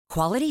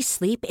Quality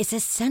sleep is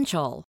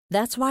essential.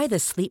 That's why the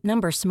Sleep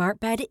Number Smart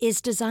Bed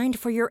is designed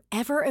for your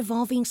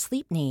ever-evolving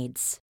sleep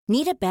needs.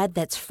 Need a bed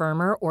that's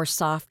firmer or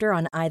softer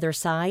on either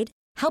side?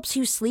 Helps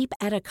you sleep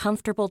at a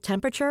comfortable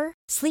temperature?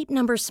 Sleep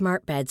Number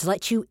Smart Beds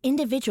let you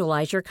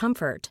individualize your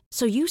comfort,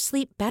 so you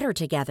sleep better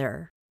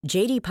together.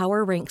 J.D.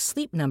 Power ranks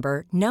Sleep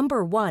Number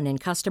number 1 in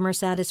customer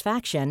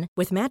satisfaction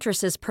with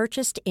mattresses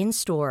purchased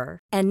in-store.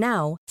 And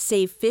now,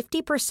 save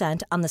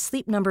 50% on the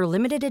Sleep Number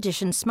Limited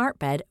Edition Smart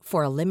Bed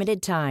for a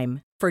limited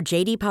time. For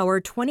J.D. Power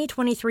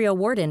 2023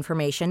 award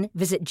information,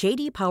 visit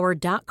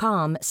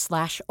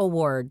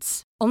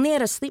jdpower.com/awards. Only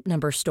at a Sleep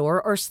Number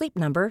store or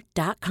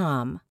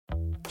sleepnumber.com.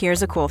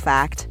 Here's a cool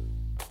fact.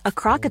 A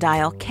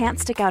crocodile can't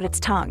stick out its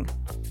tongue.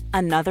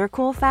 Another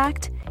cool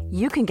fact,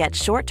 you can get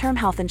short-term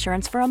health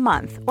insurance for a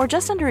month or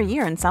just under a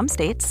year in some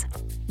states.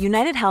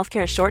 United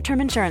Healthcare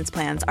short-term insurance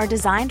plans are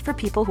designed for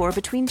people who are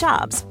between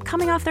jobs,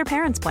 coming off their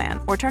parents' plan,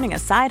 or turning a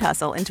side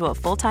hustle into a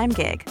full-time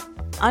gig.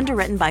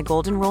 Underwritten by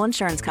Golden Rule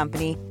Insurance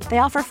Company, they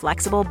offer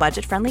flexible,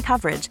 budget-friendly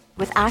coverage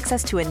with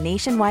access to a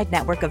nationwide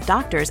network of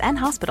doctors and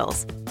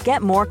hospitals.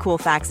 Get more cool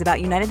facts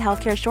about United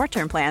Healthcare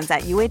short-term plans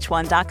at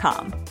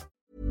uh1.com.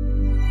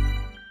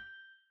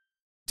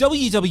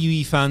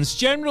 WWE fans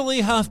generally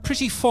have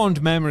pretty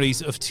fond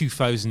memories of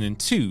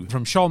 2002,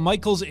 from Shawn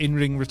Michaels'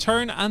 in-ring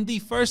return and the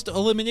first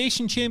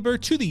Elimination Chamber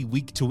to the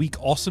week-to-week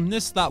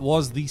awesomeness that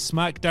was the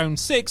SmackDown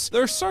 6.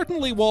 There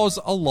certainly was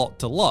a lot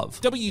to love.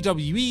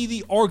 WWE,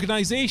 the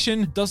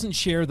organisation, doesn't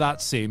share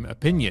that same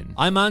opinion.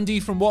 I'm Andy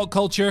from What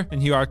Culture,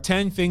 and here are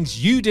 10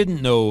 things you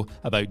didn't know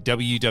about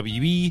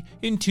WWE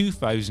in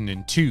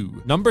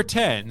 2002. Number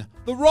 10.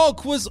 The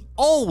Rock was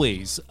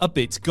always a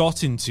bit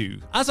gotten to.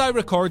 As I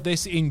record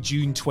this in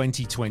June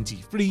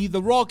 2023,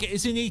 The Rock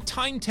is in a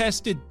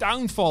time-tested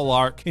downfall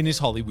arc in his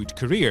Hollywood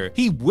career.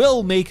 He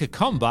will make a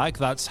comeback,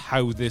 that's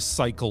how this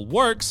cycle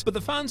works, but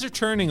the fans are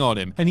turning on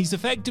him, and he's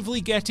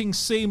effectively getting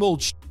same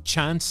old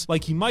chance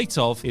like he might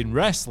have in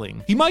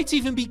wrestling. He might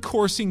even be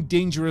coursing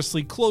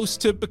dangerously close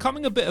to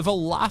becoming a bit of a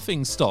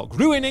laughingstock,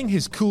 ruining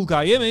his cool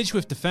guy image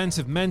with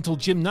defensive mental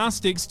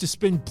gymnastics to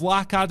spin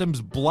Black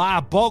Adam's blah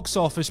box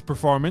office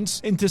performance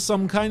into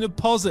some kind of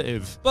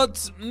positive.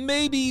 But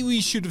maybe we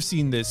should have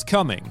seen this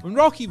coming. When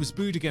Rocky was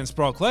booed against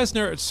Brock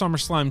Lesnar at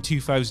SummerSlam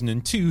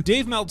 2002,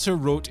 Dave Meltzer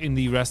wrote in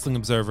the Wrestling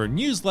Observer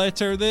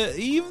newsletter that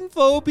even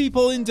though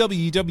people in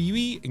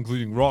WWE,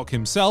 including Rock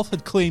himself,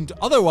 had claimed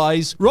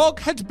otherwise, Rock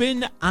had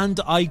been,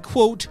 and I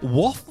quote,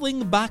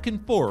 waffling back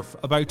and forth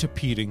about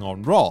appearing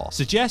on Raw,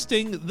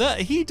 suggesting that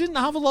he didn't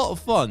have a lot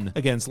of fun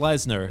against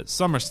Lesnar at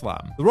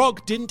SummerSlam. The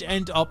Rock didn't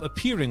end up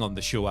appearing on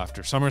the show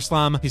after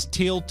SummerSlam, his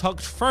tail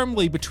tucked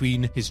firmly between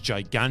his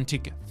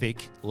gigantic,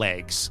 thick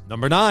legs.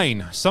 Number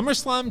 9.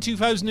 SummerSlam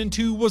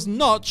 2002 was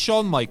not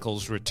Shawn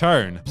Michaels'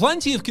 return.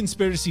 Plenty of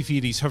conspiracy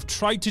theories have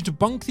tried to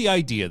debunk the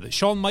idea that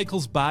Shawn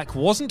Michaels' back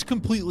wasn't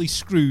completely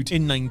screwed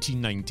in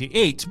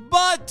 1998,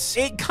 but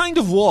it kind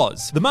of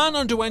was. The man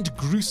underwent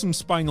gruesome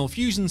spinal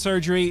fusion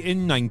surgery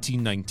in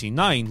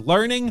 1999,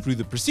 learning through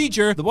the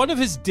procedure that one of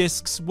his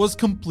discs was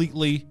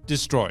completely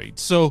destroyed.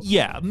 So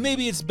yeah,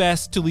 maybe it's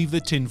best to leave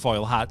the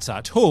tinfoil hats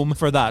at home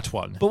for that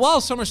one. But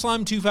while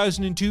SummerSlam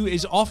 2002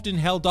 is often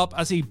held up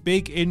as a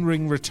big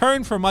in-ring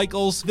return for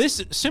Michaels,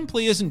 this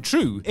simply isn't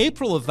true.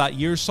 April of that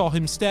year saw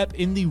him step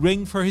in the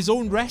ring for his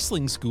own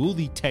wrestling school,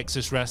 the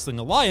Texas Wrestling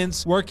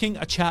Alliance, working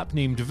a chap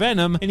named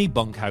Venom in a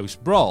bunkhouse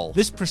brawl.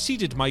 This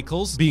preceded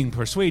Michaels being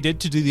persuaded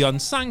to do the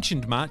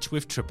unsanctioned match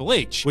with Triple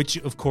H, which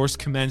of course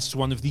commenced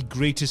one of the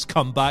greatest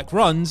comeback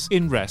runs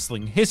in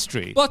wrestling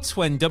history. But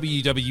when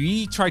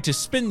WWE tried to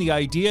spin the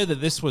idea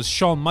that this was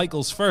Shawn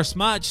Michaels' first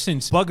match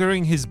since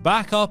buggering his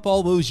back up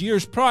all those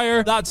years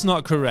prior, that's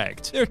not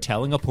correct. They're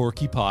telling a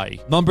porky pie.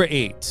 Number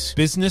 8.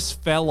 Business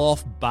fell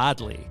off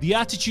badly. The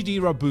Attitude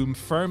Era boom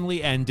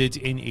firmly ended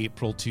in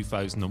April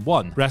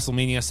 2001.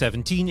 WrestleMania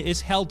 17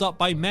 is held up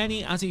by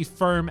many as a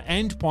firm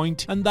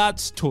endpoint, and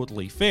that's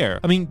totally fair.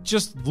 I mean,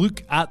 just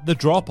look at the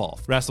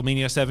drop-off.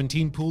 WrestleMania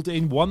 17 pulled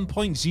in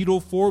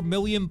 1.04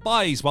 million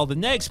buys, while the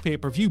next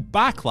pay-per-view,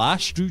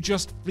 Backlash, drew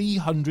just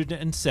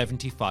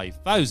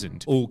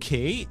 375,000.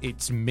 Okay,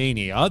 it's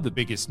Mania, the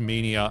biggest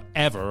Mania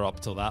ever up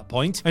till that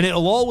point, and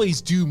it'll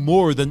always do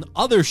more than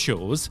other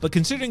shows, but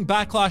considering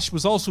Backlash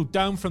was also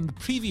down from the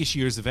previous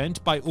year's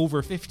event by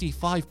over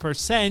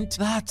 55%,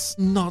 that's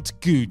not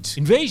good.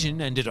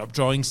 Invasion ended up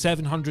drawing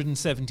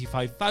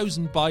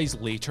 775,000 buys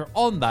later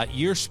on that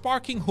year,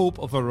 sparking hope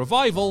of a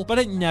revival, but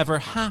it never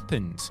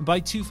happened. By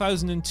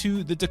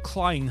 2002, the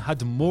decline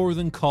had more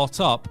than caught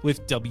up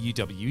with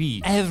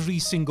WWE. Every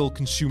single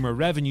consumer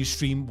revenue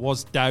stream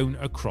was down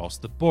across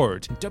the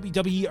board.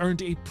 WWE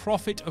earned a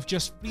profit of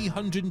just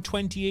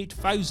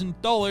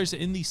 $328,000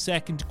 in the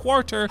second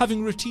quarter,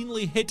 having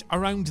routinely hit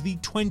around the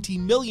 $20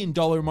 million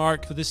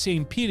mark for the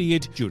same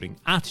period during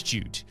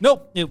Attitude.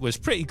 Nope, it was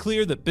pretty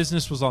clear that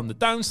business was on the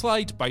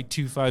downslide by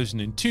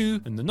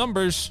 2002, and the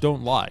numbers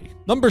don't lie.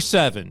 Number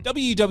 7.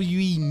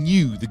 WWE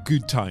knew the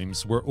good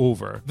times were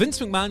over. Vince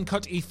McMahon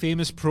cut a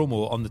famous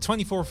promo on the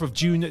 24th of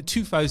June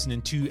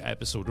 2002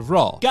 episode of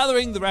Raw,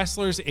 gathering the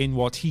wrestlers in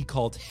what he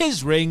called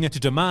his ring to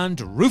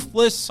demand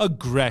ruthless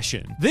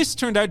aggression. This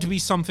turned out to be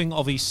something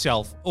of a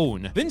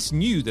self-own. Vince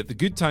knew that the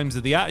good times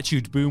of the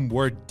Attitude Boom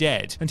were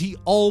dead, and he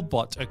all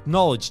but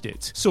acknowledged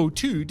it. So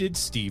too did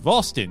Steve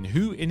Austin,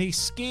 who in a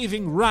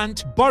scathing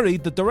rant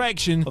buried the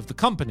direction of the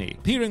company.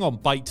 Appearing on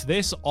Bite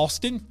This,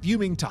 Austin,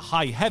 fuming to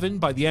high heaven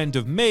by the end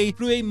of May,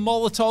 threw a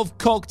Molotov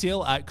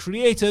cocktail at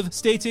Creative,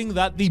 stating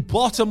that the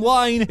bottom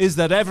line is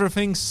that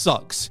everything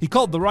sucks. He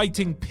called the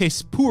writing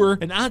piss poor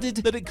and added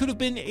that it could have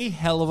been a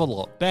hell of a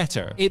lot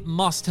better. It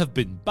must have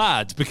been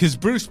bad, because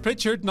Bruce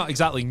Pritchard, not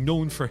exactly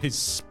known for his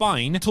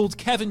spine, told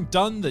Kevin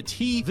Dunn that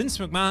he, Vince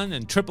McMahon,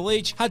 and Triple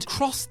H had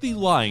crossed the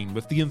line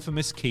with the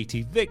infamous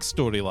Katie Vick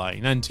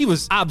storyline, and he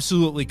was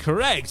absolutely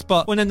correct,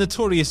 but when a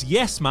notorious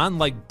yes man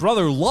like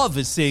Brother Love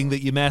is saying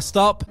that you messed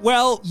up,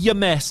 well, you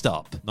messed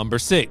up. Number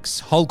 6.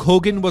 Hulk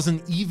Hogan was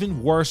an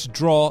even worse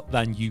draw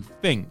than you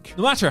think.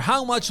 No matter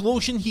how much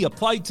lotion he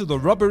applied to the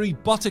rubbery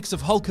buttocks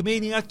of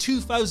Hulkamania,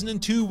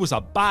 2002 was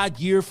a bad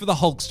year for the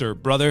Hulkster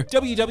brother.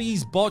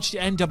 WWE's botched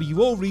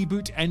NWO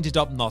reboot ended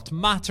up not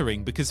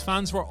mattering because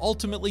fans were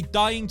ultimately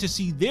dying to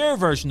see their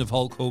version of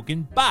Hulk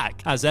Hogan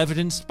back, as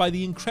evidenced by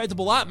the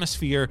incredible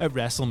atmosphere at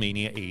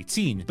WrestleMania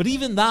 18. But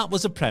even that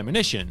was a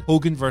premonition.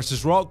 Hogan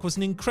vs. Rock was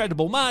an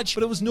incredible match,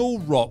 but it was no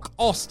Rock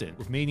Austin,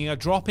 with Mania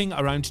dropping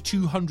around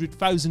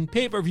 200,000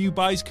 pay-per-view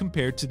buys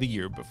compared to the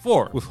year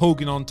before. With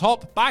Hogan on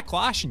top,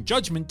 Backlash and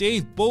Judgment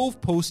Day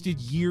both posted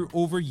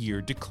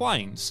year-over-year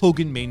declines.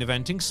 Hogan main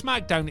eventing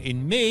SmackDown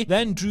in May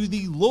then drew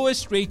the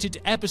lowest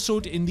rated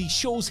episode in the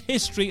show's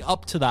history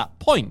up to that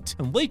point.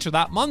 And later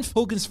that month,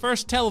 Hogan's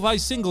first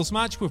televised singles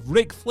match with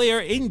Ric Flair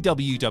in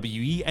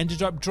WWE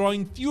ended up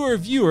drawing fewer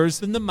viewers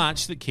than the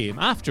match that came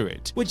after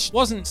it, which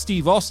wasn't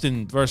Steve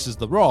Austin versus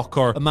The Rock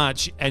or a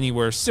match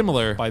anywhere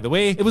similar, by the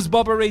way. It was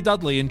Bubba Ray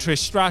Dudley and Trish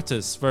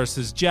Stratus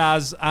versus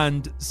Jazz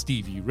and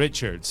Stevie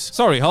Richards.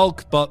 Sorry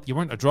Hulk, but you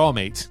weren't a draw,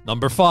 mate.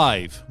 Number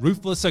 5.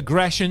 Ruthless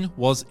aggression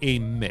was a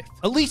myth.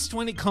 At least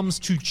when it comes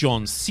to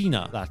John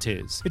Cena, that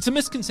is. It's a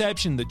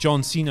misconception that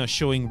John Cena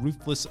showing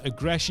ruthless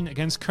aggression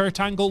against Kurt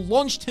Angle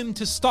launched him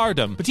to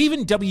stardom, but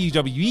even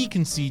WWE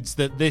concedes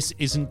that this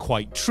isn't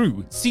quite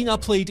true. Cena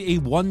played a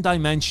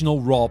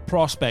one-dimensional Raw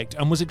prospect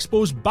and was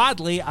exposed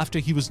badly after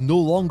he was no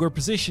longer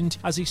positioned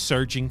as a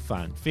surging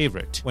fan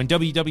favorite. When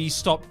WWE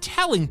stopped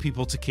telling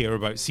people to care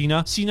about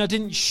Cena, Cena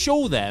didn't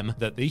show them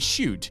that they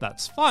should.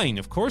 That's fine,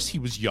 of course, he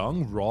was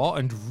young, raw,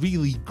 and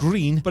really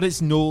green, but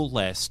it's no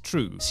less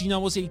true. Cena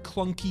was a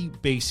clunky,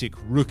 basic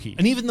rookie,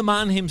 and even the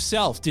man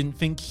himself didn't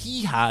think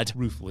he had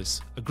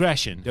ruthless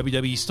aggression.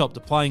 WWE stopped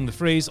applying the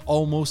phrase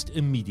almost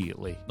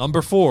immediately.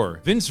 Number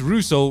 4. Vince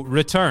Russo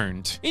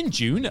returned. In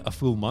June, a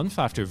full month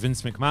after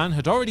Vince McMahon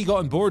had already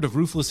gotten bored of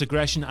ruthless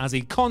aggression as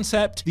a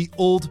concept, the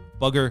old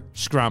bugger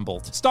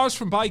scrambled. Stars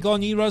from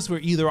bygone eras were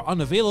either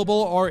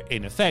unavailable or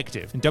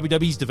ineffective, and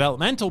WWE's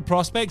developmental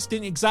prospects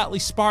didn't exactly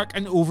spark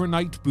an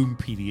overnight boom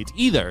period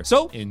either.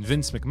 So, in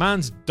Vince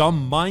McMahon's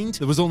dumb mind,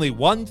 there was only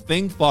one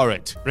thing for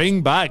it: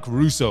 bring back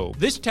Russo.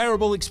 This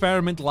terrible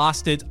experiment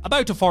lasted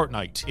about a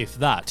fortnight, if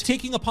that.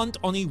 Taking a punt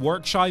on a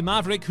work-shy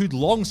maverick who'd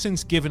long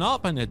since given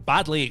up and had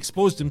badly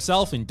exposed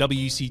himself in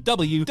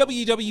WCW,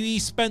 WWE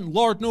spent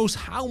Lord knows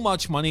how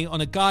much money on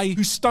a guy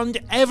who stunned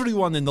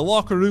everyone in the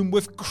locker room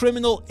with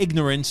criminal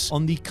ignorance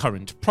on the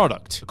current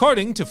product.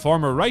 According to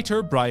former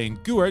writer Brian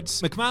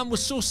Gewertz, McMahon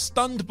was so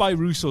stunned by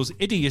Russo's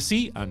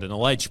idiocy and an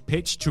alleged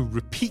pitch to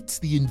repeat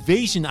the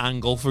invasion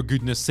angle for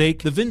goodness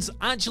sake, that Vince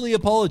actually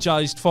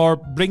apologized for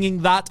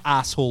bringing that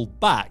asshole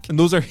back. And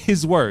those are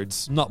his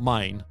words, not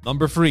mine.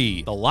 Number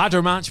 3. The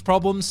ladder match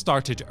problem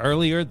started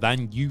earlier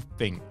than you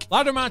think.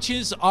 Ladder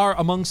matches are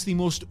amongst the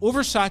most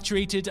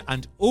oversaturated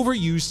and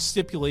overused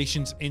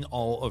stipulations in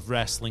all of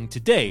wrestling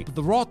today, but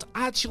the rot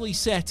actually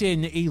set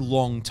in a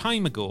long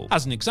time ago.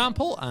 As an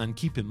example, and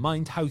keep in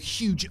mind how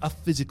huge a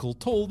physical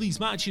toll these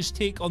matches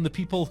take on the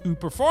people who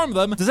perform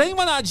them, does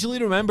anyone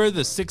actually remember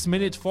the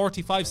 6-minute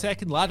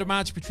 45-second ladder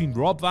match between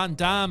Rob Van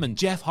Dam and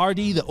Jeff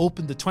Hardy that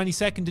opened the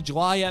 22nd of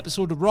July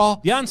episode of Raw?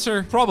 The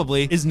answer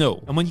probably is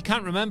no. And when you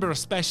can't remember a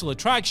special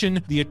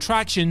attraction, the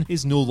attraction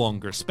is no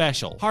longer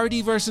special.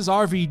 Hardy versus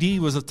RVD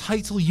was a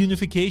title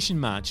unification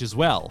match as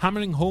well,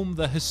 hammering home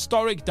the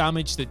historic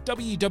damage that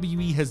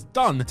WWE has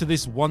done to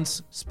this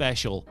once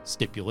special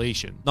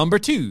stipulation. Number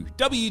 2.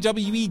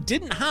 WWE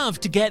didn't have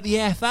to get the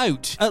F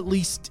out, at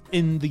least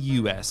in the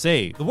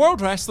USA. The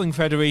World Wrestling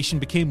Federation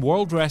became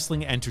World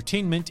Wrestling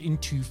Entertainment in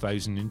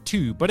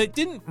 2002, but it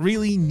didn't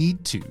really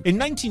need to. In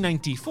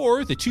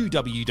 1994, the two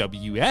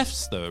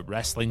WWFs, the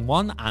Wrestling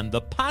One and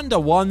the Panda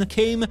One,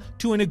 came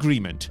to an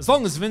agreement. As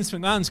long as Vince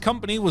McMahon's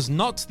company was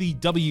not the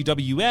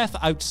WWF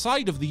out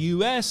outside of the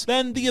US,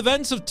 then the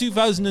events of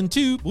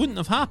 2002 wouldn't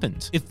have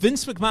happened. If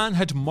Vince McMahon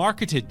had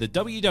marketed the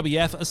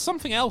WWF as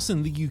something else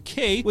in the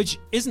UK, which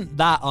isn't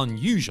that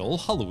unusual,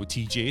 hello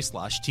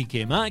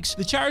TJ/TK Maxx,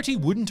 the charity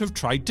wouldn't have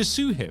tried to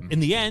sue him. In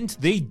the end,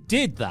 they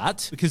did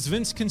that because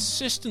Vince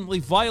consistently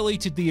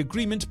violated the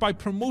agreement by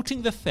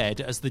promoting the Fed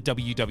as the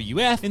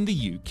WWF in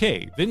the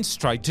UK. Vince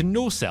tried to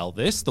no-sell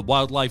this, the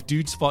wildlife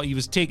dudes thought he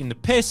was taking the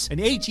piss, and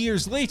 8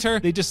 years later,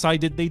 they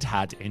decided they'd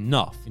had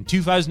enough. In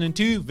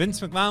 2002, Vince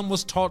McMahon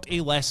was taught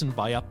a lesson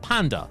by a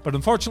panda, but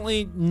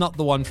unfortunately, not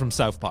the one from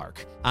South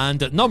Park.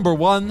 And at number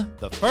 1,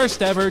 the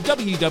first ever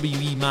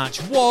WWE match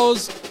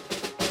was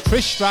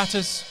Trish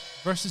Stratus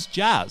versus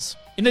Jazz.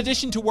 In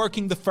addition to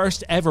working the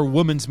first ever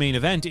women's main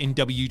event in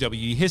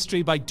WWE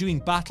history by doing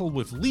battle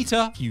with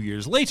Lita a few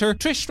years later,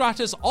 Trish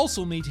Stratus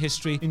also made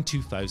history in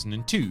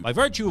 2002. By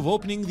virtue of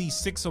opening the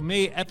 6th of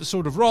May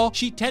episode of Raw,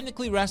 she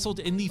technically wrestled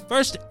in the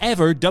first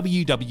ever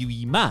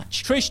WWE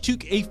match. Trish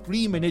took a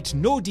 3-minute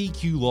no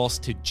DQ loss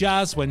to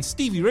Jazz when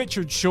Stevie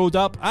Richards showed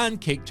up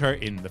and kicked her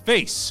in the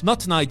face.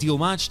 Not an ideal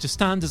match to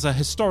stand as a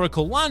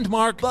historical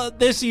landmark, but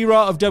this era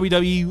of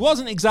WWE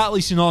wasn't exactly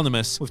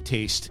synonymous with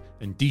taste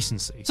and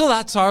decency. So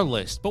that's our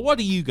list, but what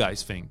do you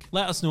guys think?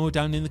 Let us know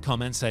down in the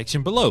comment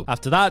section below.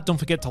 After that, don't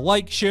forget to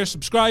like, share,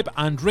 subscribe,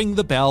 and ring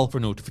the bell for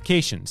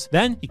notifications.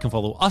 Then you can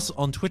follow us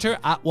on Twitter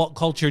at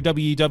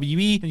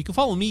WhatCultureWWE, and you can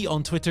follow me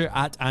on Twitter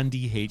at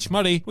Andy H.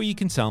 Murray, where you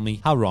can tell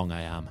me how wrong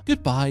I am.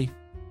 Goodbye.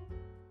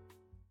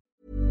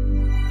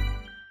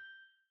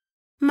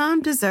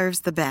 Mom deserves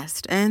the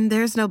best, and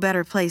there's no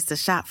better place to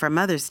shop for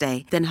Mother's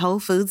Day than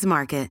Whole Foods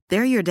Market.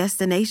 They're your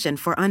destination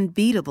for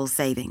unbeatable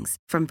savings,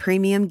 from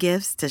premium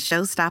gifts to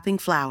show-stopping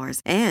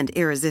flowers and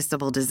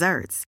irresistible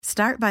desserts.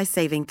 Start by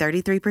saving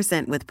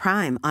 33% with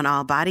Prime on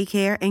all body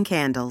care and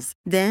candles.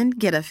 Then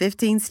get a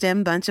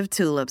 15-stem bunch of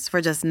tulips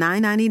for just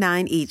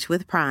 $9.99 each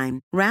with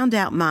Prime. Round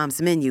out Mom's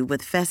menu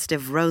with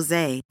festive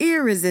rosé,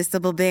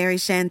 irresistible berry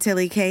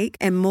chantilly cake,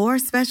 and more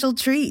special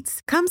treats.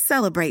 Come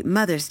celebrate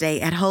Mother's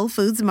Day at Whole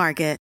Foods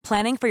Market.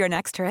 Planning for your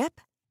next trip?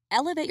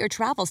 Elevate your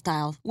travel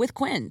style with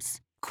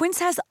Quince. Quince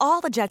has all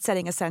the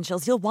jet-setting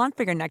essentials you'll want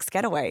for your next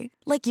getaway,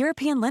 like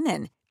European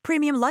linen,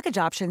 premium luggage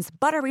options,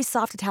 buttery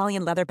soft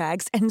Italian leather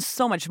bags, and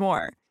so much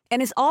more.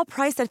 And is all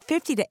priced at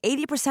 50 to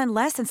 80%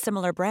 less than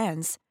similar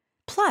brands.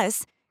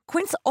 Plus,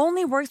 Quince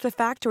only works with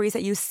factories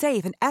that use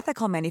safe and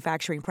ethical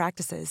manufacturing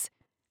practices.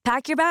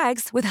 Pack your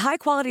bags with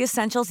high-quality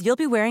essentials you'll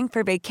be wearing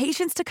for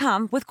vacations to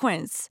come with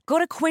Quince. Go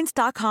to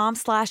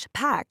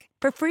quince.com/pack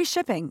for free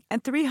shipping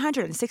and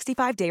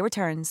 365-day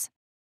returns.